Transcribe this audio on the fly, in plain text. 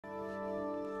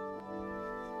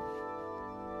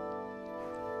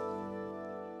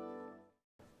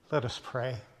Let us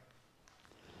pray.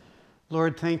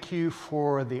 Lord, thank you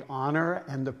for the honor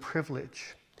and the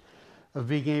privilege of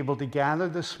being able to gather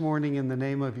this morning in the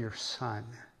name of your Son.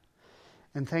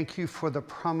 And thank you for the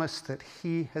promise that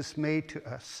he has made to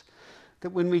us,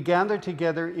 that when we gather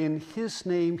together in his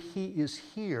name, he is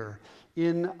here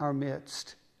in our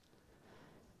midst.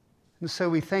 And so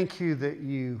we thank you that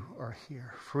you are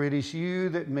here, for it is you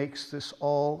that makes this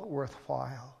all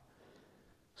worthwhile.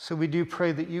 So we do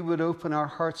pray that you would open our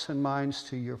hearts and minds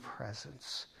to your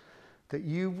presence, that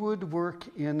you would work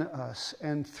in us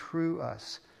and through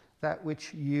us that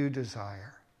which you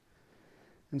desire.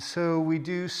 And so we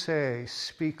do say,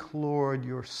 speak, Lord,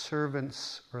 your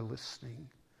servants are listening.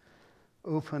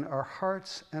 Open our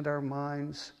hearts and our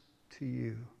minds to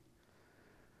you.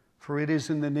 For it is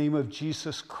in the name of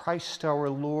Jesus Christ our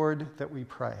Lord that we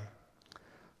pray.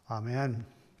 Amen.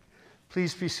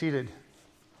 Please be seated.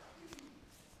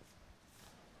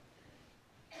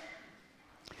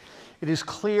 It is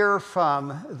clear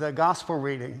from the gospel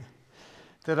reading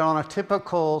that on a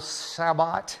typical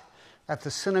Sabbath at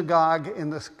the synagogue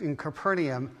in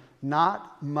Capernaum,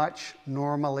 not much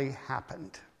normally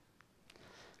happened.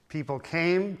 People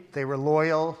came, they were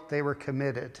loyal, they were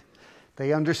committed.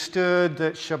 They understood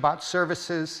that Shabbat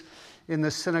services in the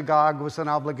synagogue was an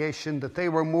obligation that they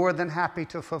were more than happy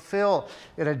to fulfill.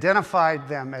 It identified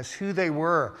them as who they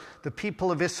were, the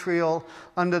people of Israel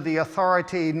under the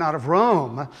authority not of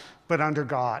Rome, but under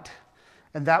God.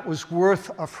 And that was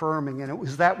worth affirming, and it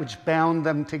was that which bound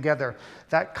them together,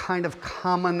 that kind of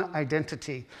common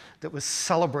identity that was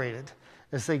celebrated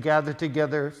as they gathered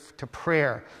together to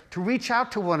prayer, to reach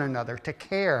out to one another, to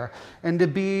care, and to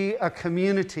be a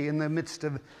community in the midst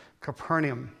of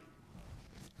Capernaum.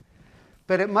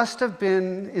 But it must have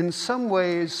been, in some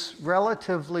ways,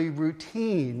 relatively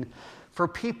routine for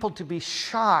people to be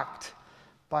shocked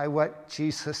by what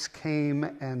Jesus came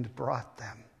and brought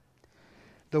them.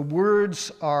 The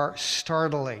words are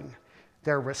startling,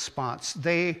 their response.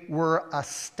 They were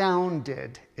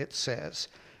astounded, it says,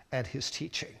 at his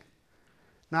teaching.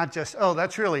 Not just, oh,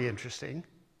 that's really interesting,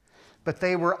 but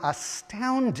they were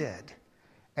astounded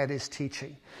at his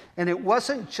teaching. And it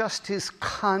wasn't just his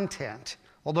content,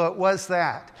 although it was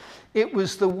that. It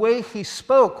was the way he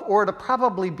spoke, or to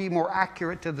probably be more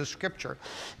accurate to the scripture,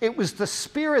 it was the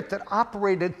Spirit that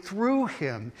operated through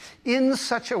him in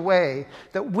such a way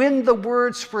that when the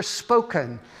words were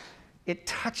spoken, it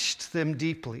touched them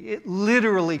deeply. It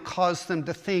literally caused them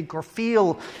to think or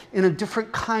feel in a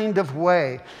different kind of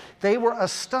way. They were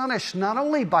astonished not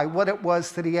only by what it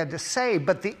was that he had to say,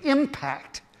 but the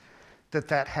impact that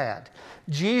that had.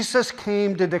 Jesus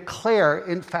came to declare,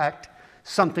 in fact,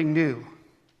 something new.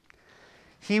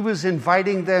 He was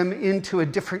inviting them into a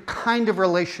different kind of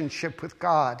relationship with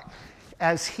God,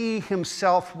 as he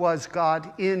himself was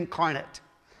God incarnate.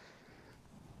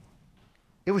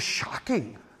 It was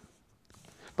shocking,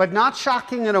 but not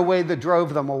shocking in a way that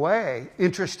drove them away,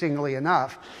 interestingly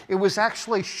enough. It was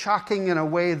actually shocking in a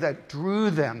way that drew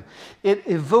them. It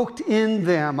evoked in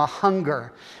them a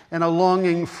hunger and a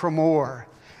longing for more.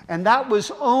 And that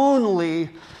was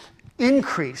only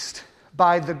increased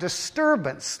by the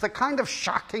disturbance, the kind of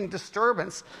shocking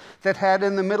disturbance that had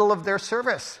in the middle of their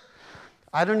service.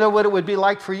 I don't know what it would be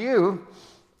like for you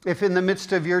if in the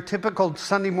midst of your typical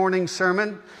Sunday morning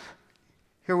sermon,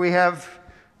 here we have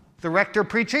the rector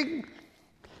preaching,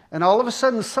 and all of a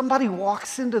sudden somebody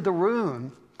walks into the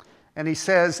room and he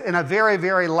says in a very,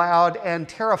 very loud and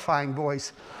terrifying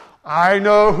voice, "I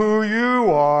know who you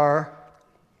are."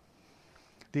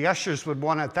 The ushers would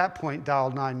want at that point dial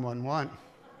 911.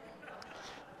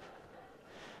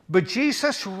 But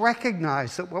Jesus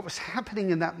recognized that what was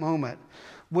happening in that moment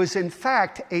was in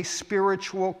fact a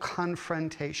spiritual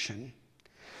confrontation.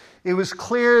 It was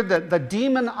clear that the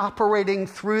demon operating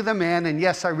through the man, and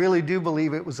yes, I really do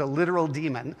believe it was a literal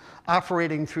demon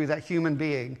operating through that human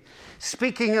being,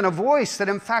 speaking in a voice that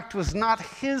in fact was not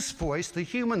his voice, the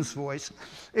human's voice.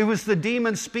 It was the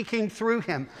demon speaking through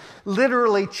him,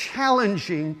 literally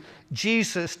challenging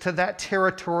Jesus to that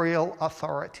territorial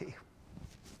authority.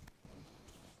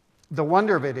 The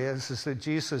wonder of it is that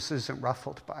Jesus isn't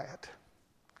ruffled by it.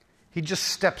 He just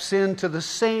steps into the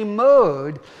same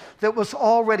mode that was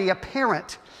already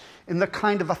apparent in the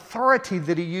kind of authority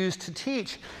that he used to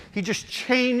teach. He just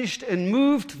changed and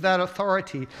moved that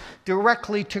authority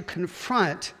directly to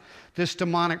confront this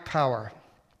demonic power.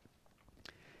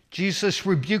 Jesus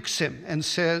rebukes him and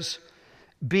says,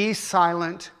 "Be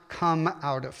silent, come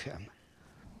out of him."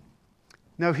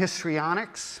 No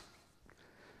histrionics.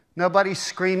 Nobody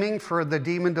screaming for the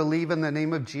demon to leave in the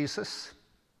name of Jesus.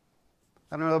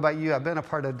 I don't know about you, I've been a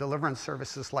part of deliverance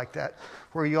services like that,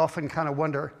 where you often kind of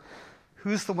wonder,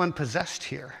 Who's the one possessed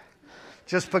here?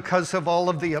 Just because of all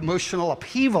of the emotional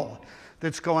upheaval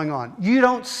that's going on. You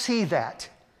don't see that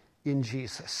in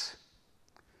Jesus.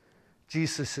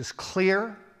 Jesus is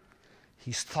clear,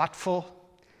 he's thoughtful,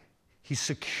 he's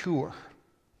secure.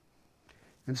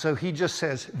 And so he just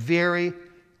says very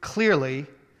clearly,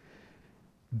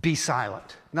 be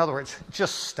silent. In other words,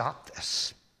 just stop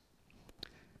this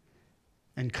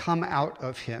and come out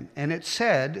of him. And it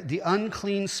said, the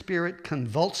unclean spirit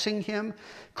convulsing him,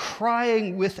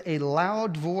 crying with a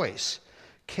loud voice,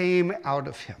 came out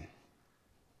of him.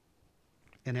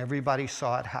 And everybody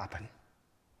saw it happen.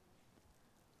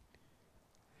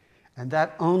 And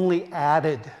that only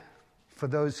added, for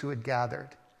those who had gathered,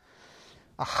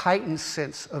 a heightened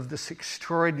sense of this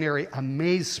extraordinary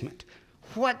amazement.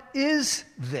 What is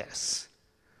this?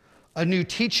 A new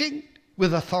teaching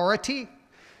with authority?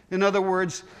 In other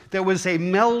words, there was a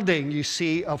melding, you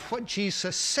see, of what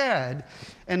Jesus said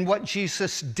and what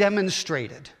Jesus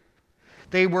demonstrated.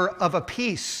 They were of a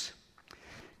piece.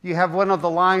 You have one of the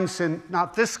lines in,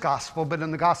 not this gospel, but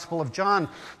in the Gospel of John,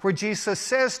 where Jesus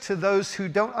says to those who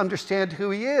don't understand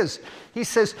who he is, he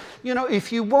says,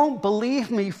 if you won't believe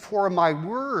me for my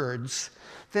words,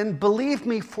 then believe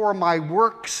me for my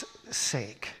works'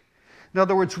 sake. In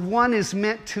other words, one is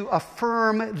meant to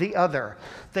affirm the other.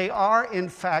 They are, in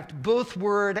fact, both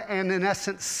word and, in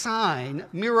essence, sign,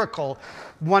 miracle,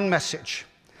 one message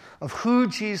of who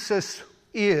Jesus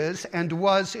is and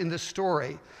was in the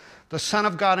story. The Son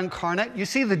of God incarnate. You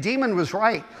see, the demon was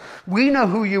right. We know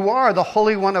who you are, the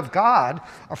Holy One of God,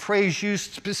 a phrase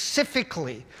used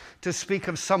specifically to speak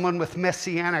of someone with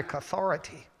messianic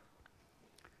authority.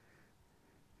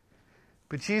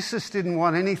 But Jesus didn't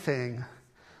want anything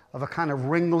of a kind of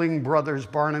Ringling Brothers,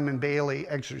 Barnum and Bailey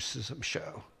exorcism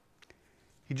show.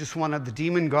 He just wanted the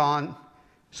demon gone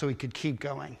so he could keep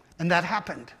going. And that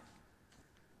happened.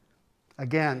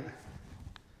 Again,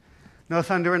 no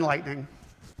thunder and lightning.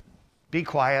 Be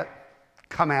quiet,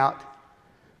 come out.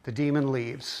 The demon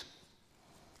leaves.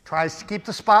 Tries to keep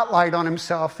the spotlight on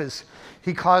himself as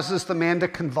he causes the man to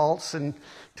convulse and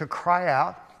to cry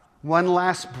out. One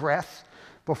last breath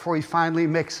before he finally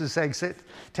makes his exit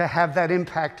to have that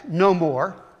impact no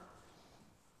more.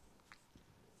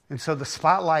 And so the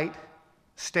spotlight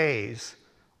stays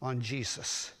on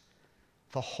Jesus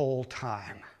the whole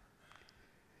time.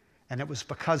 And it was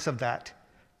because of that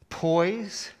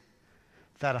poise,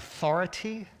 that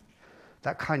authority,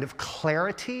 that kind of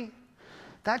clarity,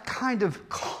 that kind of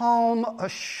calm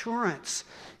assurance,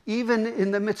 even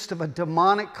in the midst of a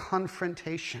demonic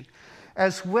confrontation,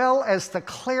 as well as the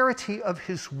clarity of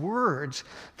his words,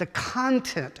 the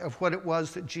content of what it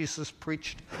was that Jesus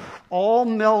preached, all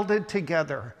melded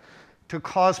together to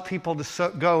cause people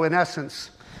to go, in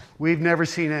essence, we've never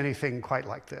seen anything quite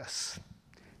like this.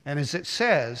 And as it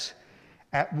says,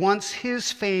 at once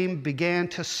his fame began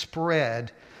to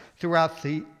spread throughout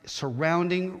the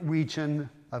surrounding region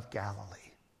of Galilee.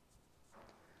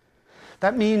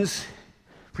 That means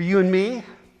for you and me,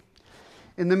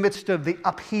 in the midst of the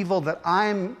upheaval that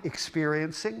I'm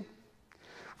experiencing,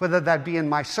 whether that be in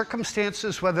my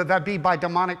circumstances, whether that be by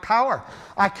demonic power,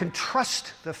 I can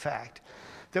trust the fact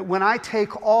that when I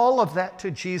take all of that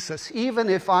to Jesus, even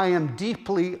if I am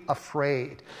deeply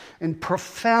afraid and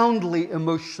profoundly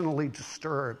emotionally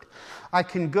disturbed, I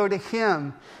can go to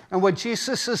him, and what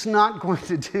Jesus is not going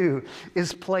to do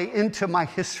is play into my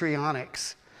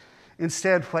histrionics.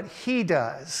 Instead, what he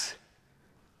does,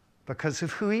 because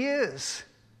of who he is,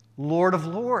 Lord of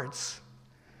Lords,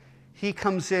 he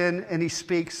comes in and he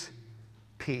speaks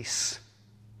peace.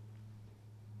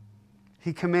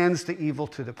 He commands the evil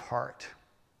to depart.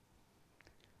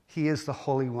 He is the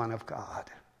Holy One of God.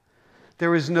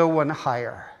 There is no one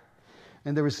higher,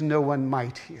 and there is no one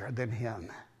mightier than him.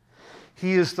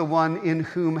 He is the one in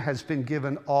whom has been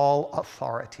given all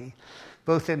authority,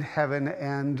 both in heaven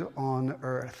and on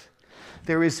earth.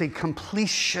 There is a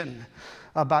completion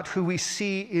about who we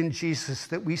see in Jesus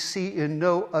that we see in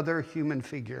no other human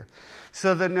figure.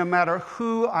 So that no matter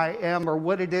who I am or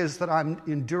what it is that I'm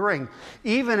enduring,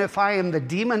 even if I am the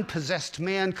demon-possessed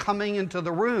man coming into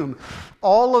the room,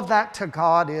 all of that to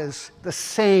God is the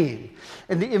same.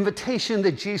 And the invitation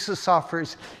that Jesus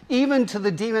offers, even to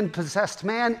the demon-possessed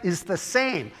man, is the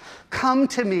same. Come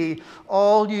to me,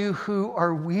 all you who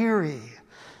are weary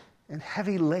and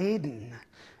heavy laden,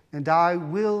 and I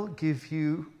will give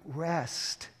you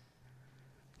rest.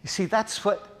 You see, that's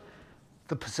what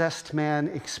the possessed man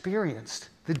experienced.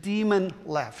 The demon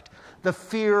left. The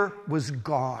fear was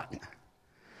gone.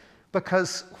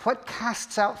 Because what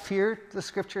casts out fear, the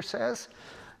scripture says?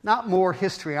 Not more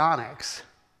histrionics,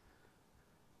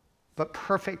 but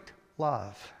perfect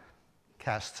love.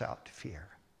 casts out fear.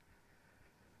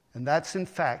 And that's in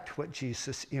fact what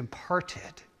Jesus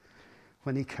imparted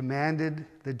when he commanded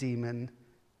the demon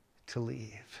to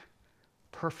leave.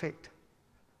 Perfect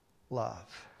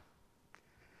love.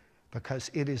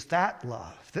 Because it is that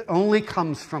love that only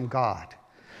comes from God.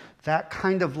 That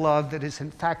kind of love that is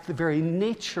in fact the very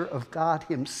nature of God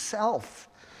himself,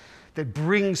 that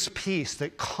brings peace,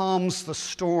 that calms the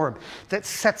storm, that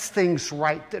sets things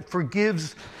right, that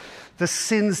forgives the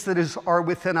sins that are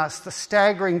within us, the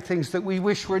staggering things that we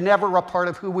wish were never a part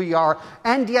of who we are,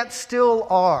 and yet still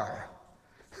are.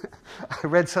 I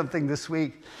read something this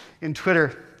week in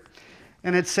Twitter,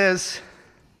 and it says,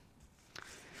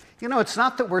 it's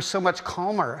not that we're so much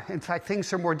calmer. In fact,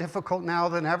 things are more difficult now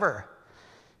than ever.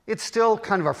 It's still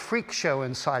kind of a freak show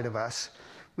inside of us.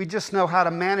 We just know how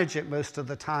to manage it most of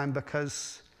the time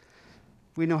because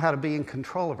we know how to be in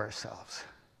control of ourselves.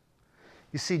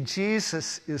 You see,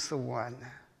 Jesus is the one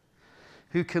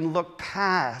who can look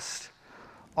past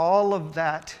all of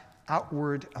that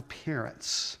outward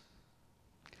appearance,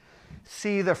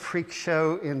 see the freak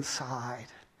show inside,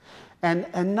 and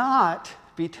not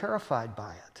be terrified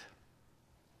by it,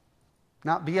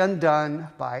 not be undone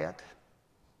by it,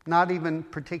 not even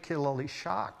particularly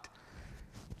shocked.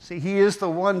 See, he is the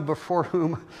one before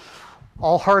whom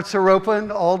all hearts are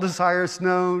open, all desires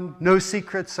known, no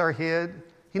secrets are hid.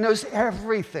 He knows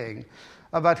everything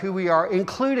about who we are,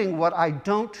 including what I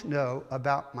don't know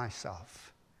about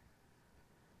myself.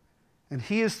 And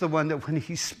he is the one that when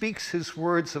he speaks his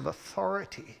words of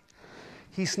authority,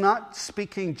 he's not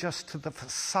speaking just to the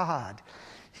facade.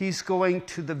 He's going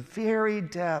to the very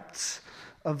depths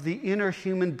of the inner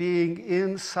human being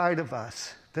inside of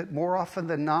us that more often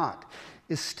than not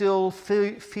is still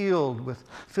filled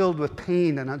with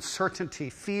pain and uncertainty,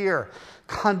 fear,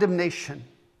 condemnation.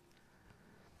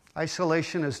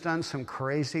 Isolation has done some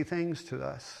crazy things to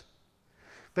us.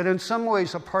 But in some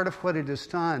ways, a part of what it has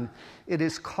done, it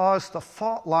has caused the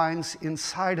fault lines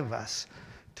inside of us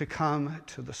to come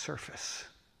to the surface.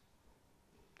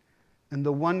 And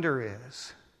the wonder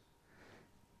is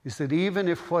that even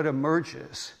if what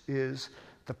emerges is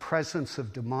the presence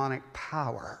of demonic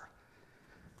power,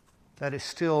 that is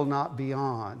still not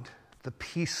beyond the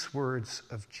peace words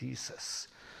of Jesus,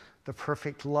 the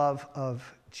perfect love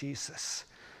of Jesus,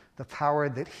 the power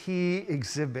that he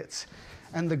exhibits,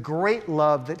 and the great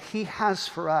love that he has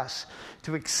for us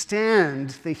to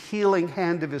extend the healing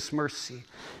hand of his mercy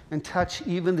and touch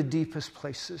even the deepest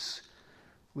places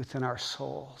within our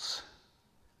souls.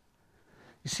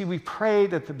 You see, we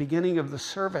prayed at the beginning of the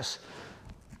service,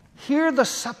 hear the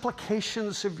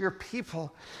supplications of your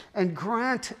people and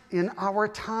grant in our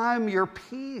time your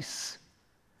peace.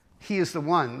 He is the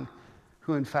one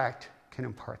who, in fact, can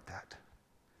impart that.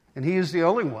 And he is the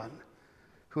only one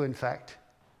who, in fact,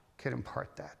 can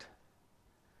impart that.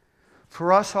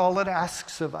 For us, all it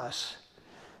asks of us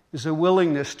is a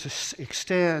willingness to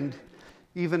extend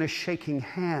even a shaking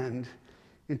hand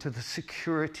into the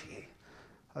security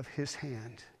of his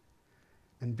hand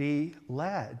and be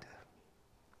led,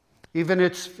 even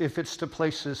if it's to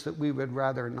places that we would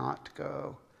rather not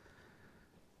go.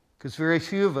 Because very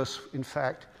few of us, in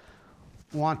fact,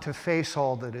 want to face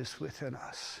all that is within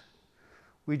us.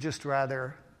 We just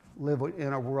rather live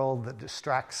in a world that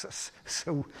distracts us,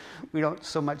 so we don't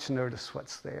so much notice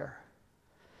what's there.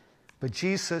 But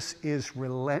Jesus is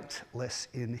relentless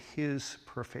in his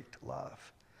perfect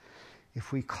love.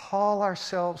 If we call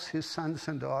ourselves his sons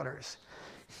and daughters,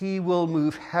 he will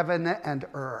move heaven and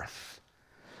earth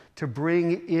to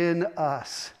bring in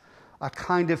us a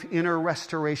kind of inner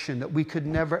restoration that we could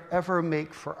never, ever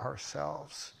make for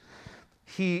ourselves.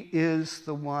 He is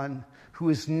the one who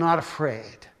is not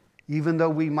afraid, even though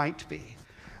we might be,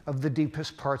 of the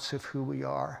deepest parts of who we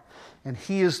are. And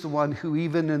he is the one who,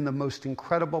 even in the most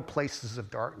incredible places of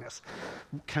darkness,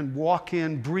 can walk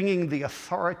in bringing the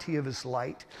authority of his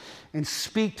light and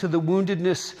speak to the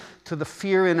woundedness, to the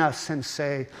fear in us and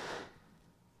say,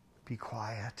 be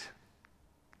quiet,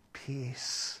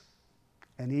 peace,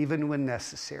 and even when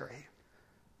necessary,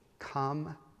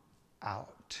 come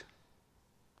out.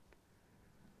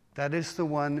 That is the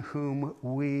one whom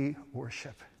we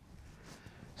worship.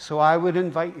 So I would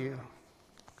invite you.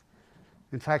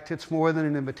 In fact, it's more than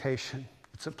an invitation.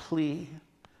 It's a plea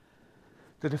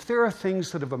that if there are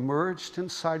things that have emerged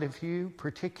inside of you,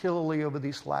 particularly over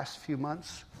these last few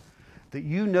months, that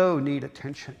you know need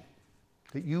attention,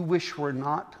 that you wish were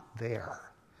not there,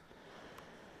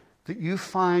 that you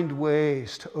find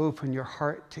ways to open your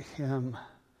heart to him,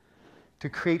 to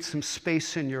create some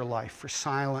space in your life for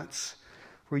silence,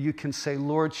 where you can say,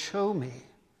 Lord, show me,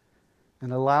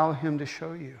 and allow him to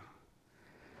show you.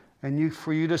 And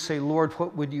for you to say, Lord,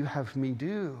 what would you have me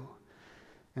do?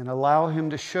 And allow him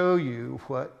to show you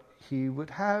what he would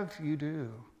have you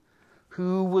do.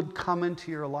 Who would come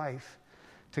into your life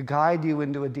to guide you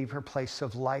into a deeper place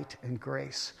of light and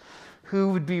grace? Who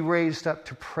would be raised up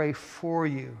to pray for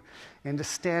you and to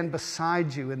stand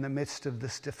beside you in the midst of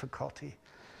this difficulty?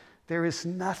 There is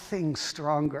nothing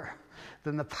stronger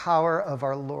than the power of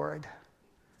our Lord.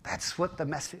 That's what the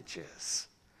message is.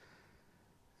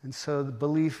 And so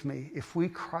believe me, if we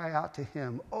cry out to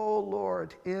him, "Oh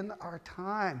Lord, in our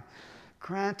time,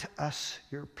 grant us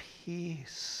your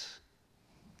peace,"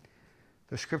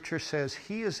 the scripture says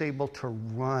he is able to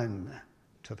run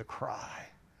to the cry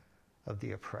of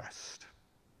the oppressed.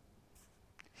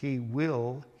 He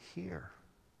will hear.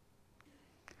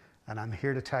 And I'm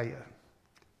here to tell you,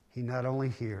 he not only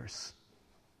hears,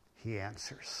 he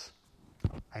answers.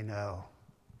 I know.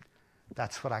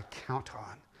 That's what I count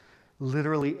on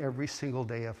literally every single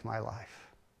day of my life.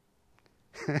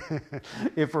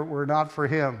 If it were not for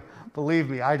him, believe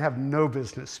me, I'd have no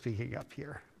business speaking up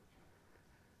here.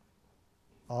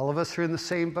 All of us are in the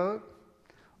same boat.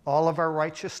 All of our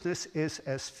righteousness is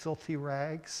as filthy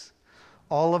rags.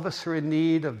 All of us are in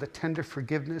need of the tender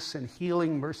forgiveness and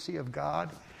healing mercy of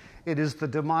God. It is the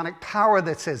demonic power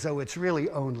that says, oh, it's really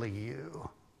only you.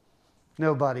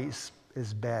 Nobody's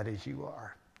as bad as you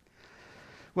are.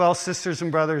 Well, sisters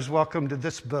and brothers, welcome to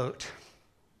this boat.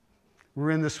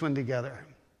 We're in this one together.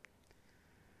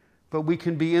 But we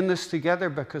can be in this together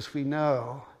because we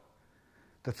know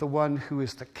that the one who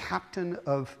is the captain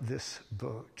of this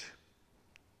boat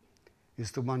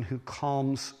is the one who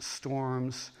calms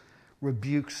storms,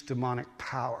 rebukes demonic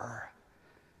power,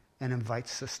 and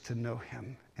invites us to know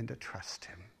him and to trust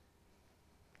him.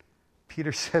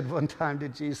 Peter said one time to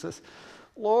Jesus,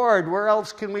 "Lord, where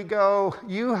else can we go?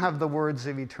 You have the words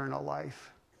of eternal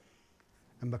life."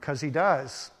 And because he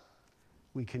does,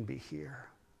 we can be here.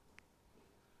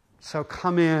 So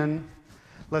come in.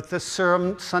 Let this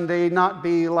Sunday not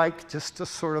be like just a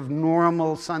sort of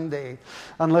normal Sunday,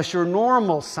 unless your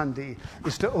normal Sunday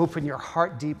is to open your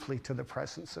heart deeply to the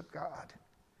presence of God.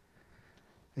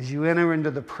 As you enter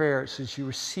into the prayers, as you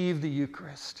receive the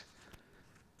Eucharist,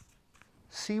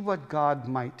 see what God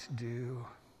might do,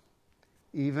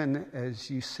 even as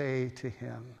you say to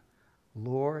him,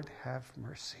 "Lord, have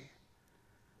mercy,"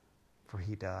 for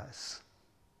he does.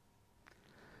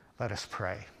 Let us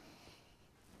pray.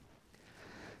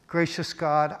 Gracious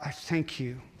God, I thank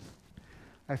you.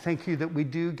 I thank you that we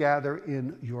do gather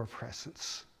in your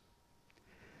presence,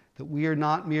 that we are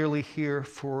not merely here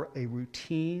for a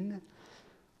routine.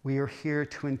 We are here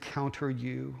to encounter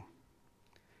you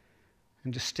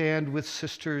and to stand with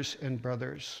sisters and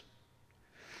brothers.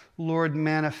 Lord,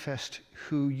 manifest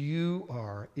who you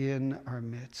are in our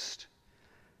midst.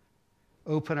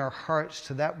 Open our hearts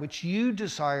to that which you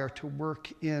desire to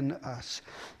work in us,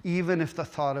 even if the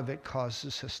thought of it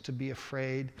causes us to be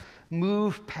afraid.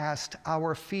 Move past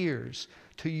our fears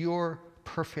to your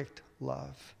perfect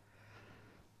love,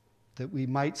 that we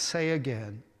might say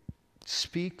again,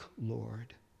 "Speak,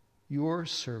 Lord, your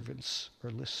servants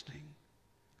are listening."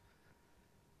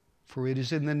 For it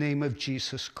is in the name of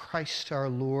Jesus Christ our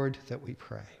Lord that we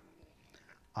pray.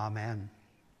 Amen.